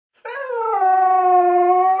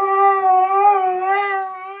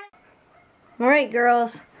Alright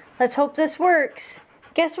girls, let's hope this works.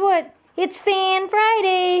 Guess what? It's Fan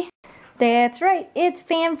Friday! That's right, it's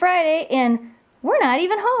Fan Friday and we're not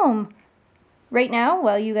even home. Right now,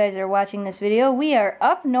 while you guys are watching this video, we are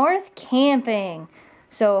up north camping.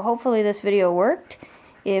 So hopefully this video worked.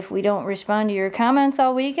 If we don't respond to your comments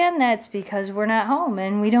all weekend, that's because we're not home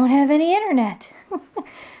and we don't have any internet.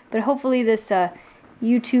 But hopefully this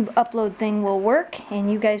YouTube upload thing will work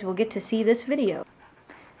and you guys will get to see this video.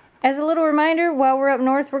 As a little reminder, while we're up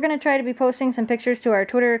north, we're going to try to be posting some pictures to our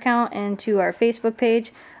Twitter account and to our Facebook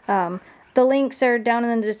page. The links are down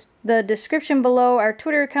in the description below. Our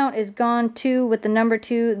Twitter account is GonetoThe with the number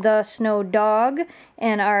 2, the Snow Dog,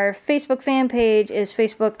 and our Facebook fan page is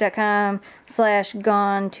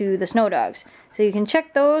facebook.com/GonetotheSnowDogs. So you can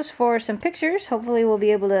check those for some pictures. Hopefully we'll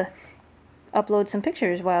be able to upload some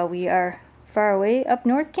pictures while we are far away up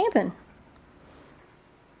north camping.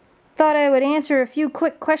 Thought I would answer a few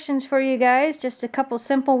quick questions for you guys, just a couple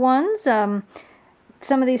simple ones. Some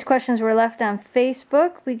of these questions were left on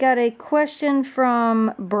Facebook. We got a question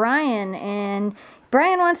from Brian, and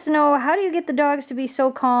Brian wants to know, how do you get the dogs to be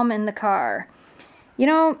so calm in the car? You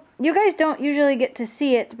know, you guys don't usually get to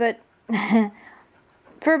see it, but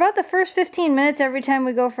for about the first 15 minutes every time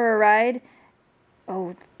we go for a ride,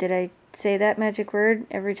 oh, did I say that magic word?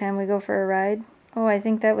 Every time we go for a ride? Oh, I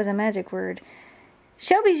think that was a magic word.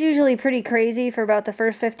 Shelby's usually pretty crazy for about the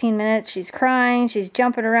first 15 minutes. She's crying, she's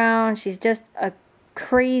jumping around, she's just a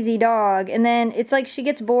crazy dog. And then it's like she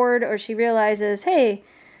gets bored or she realizes, hey,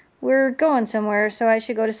 we're going somewhere, so I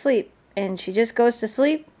should go to sleep. And she just goes to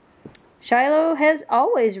sleep. Shiloh has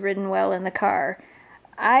always ridden well in the car.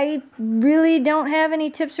 I really don't have any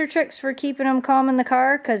tips or tricks for keeping them calm in the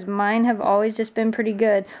car because mine have always just been pretty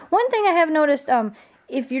good. One thing I have noticed,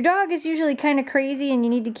 if your dog is usually kind of crazy and you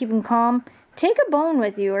need to keep him calm, take a bone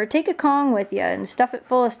with you or take a Kong with you and stuff it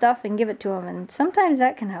full of stuff and give it to him, and sometimes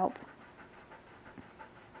that can help.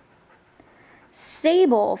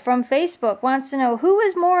 Sable from Facebook wants to know, who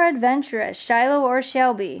is more adventurous, Shiloh or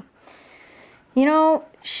Shelby? You know,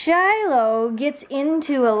 Shiloh gets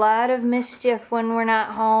into a lot of mischief when we're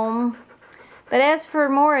not home, but as for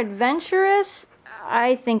more adventurous,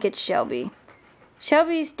 I think it's Shelby.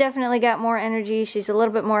 Shelby's definitely got more energy. She's a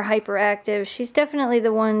little bit more hyperactive. She's definitely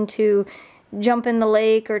the one to jump in the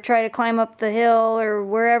lake or try to climb up the hill or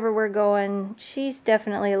wherever we're going. She's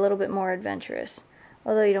definitely a little bit more adventurous.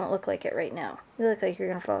 Although you don't look like it right now. You look like you're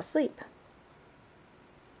going to fall asleep.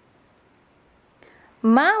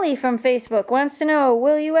 Molly from Facebook wants to know,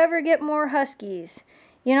 will you ever get more Huskies?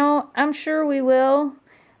 You know, I'm sure we will.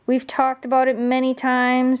 We've talked about it many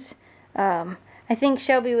times. I think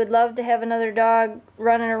Shelby would love to have another dog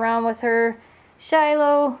running around with her.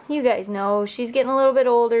 Shiloh, you guys know, she's getting a little bit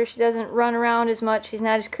older. She doesn't run around as much. She's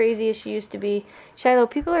not as crazy as she used to be. Shiloh,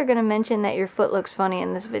 people are going to mention that your foot looks funny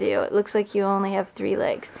in this video. It looks like you only have 3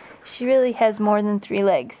 legs. She really has more than 3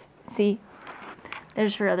 legs. See?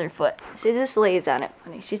 There's her other foot. She just lays on it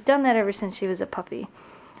funny. She's done that ever since she was a puppy.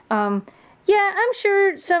 Yeah, I'm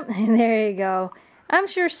sure there you go. I'm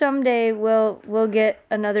sure someday we'll get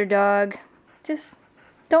another dog. Just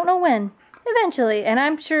don't know when. Eventually, and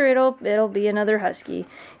I'm sure it'll be another Husky.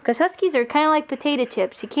 Because Huskies are kind of like potato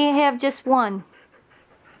chips. You can't have just one.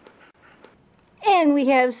 And we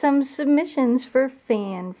have some submissions for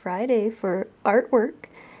Fan Friday for artwork.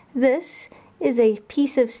 This is a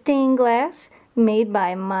piece of stained glass made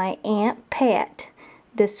by my Aunt Pat.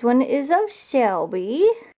 This one is of Shelby.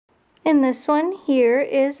 And this one here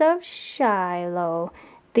is of Shiloh.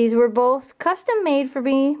 These were both custom made for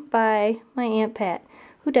me by my Aunt Pat,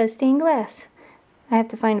 who does stained glass. I have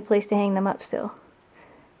to find a place to hang them up still.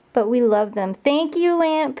 But we love them. Thank you,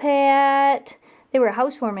 Aunt Pat. They were a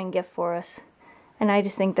housewarming gift for us. And I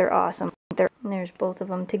just think they're awesome. There's both of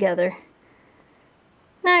them together.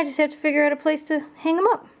 Now I just have to figure out a place to hang them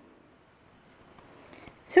up.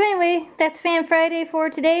 So anyway, that's Fan Friday for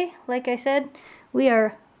today. Like I said, we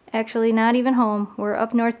are actually not even home. We're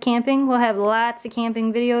up north camping. We'll have lots of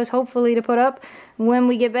camping videos hopefully to put up when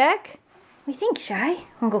we get back. What do you think, Shy?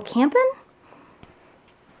 Wanna go camping?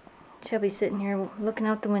 She'll be sitting here looking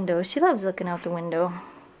out the window. She loves looking out the window.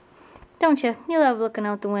 Don't you? You love looking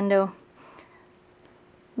out the window.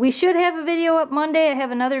 We should have a video up Monday. I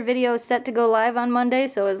have another video set to go live on Monday,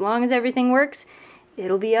 so as long as everything works,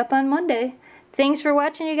 it'll be up on Monday. Thanks for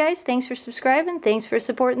watching, you guys. Thanks for subscribing. Thanks for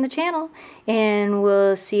supporting the channel. And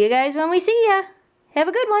we'll see you guys when we see ya. Have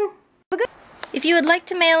a good one. If you would like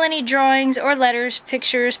to mail any drawings or letters,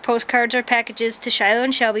 pictures, postcards, or packages to Shiloh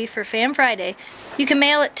and Shelby for Fan Friday, you can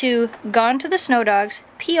mail it to GonetotheSnowDogs,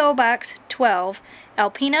 P.O. Box 12,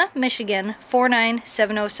 Alpena, Michigan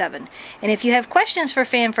 49707. And if you have questions for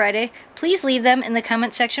Fan Friday, please leave them in the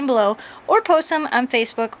comment section below or post them on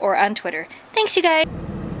Facebook or on Twitter. Thanks, you guys.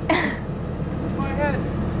 My head.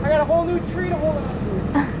 I got a whole new tree to hold on.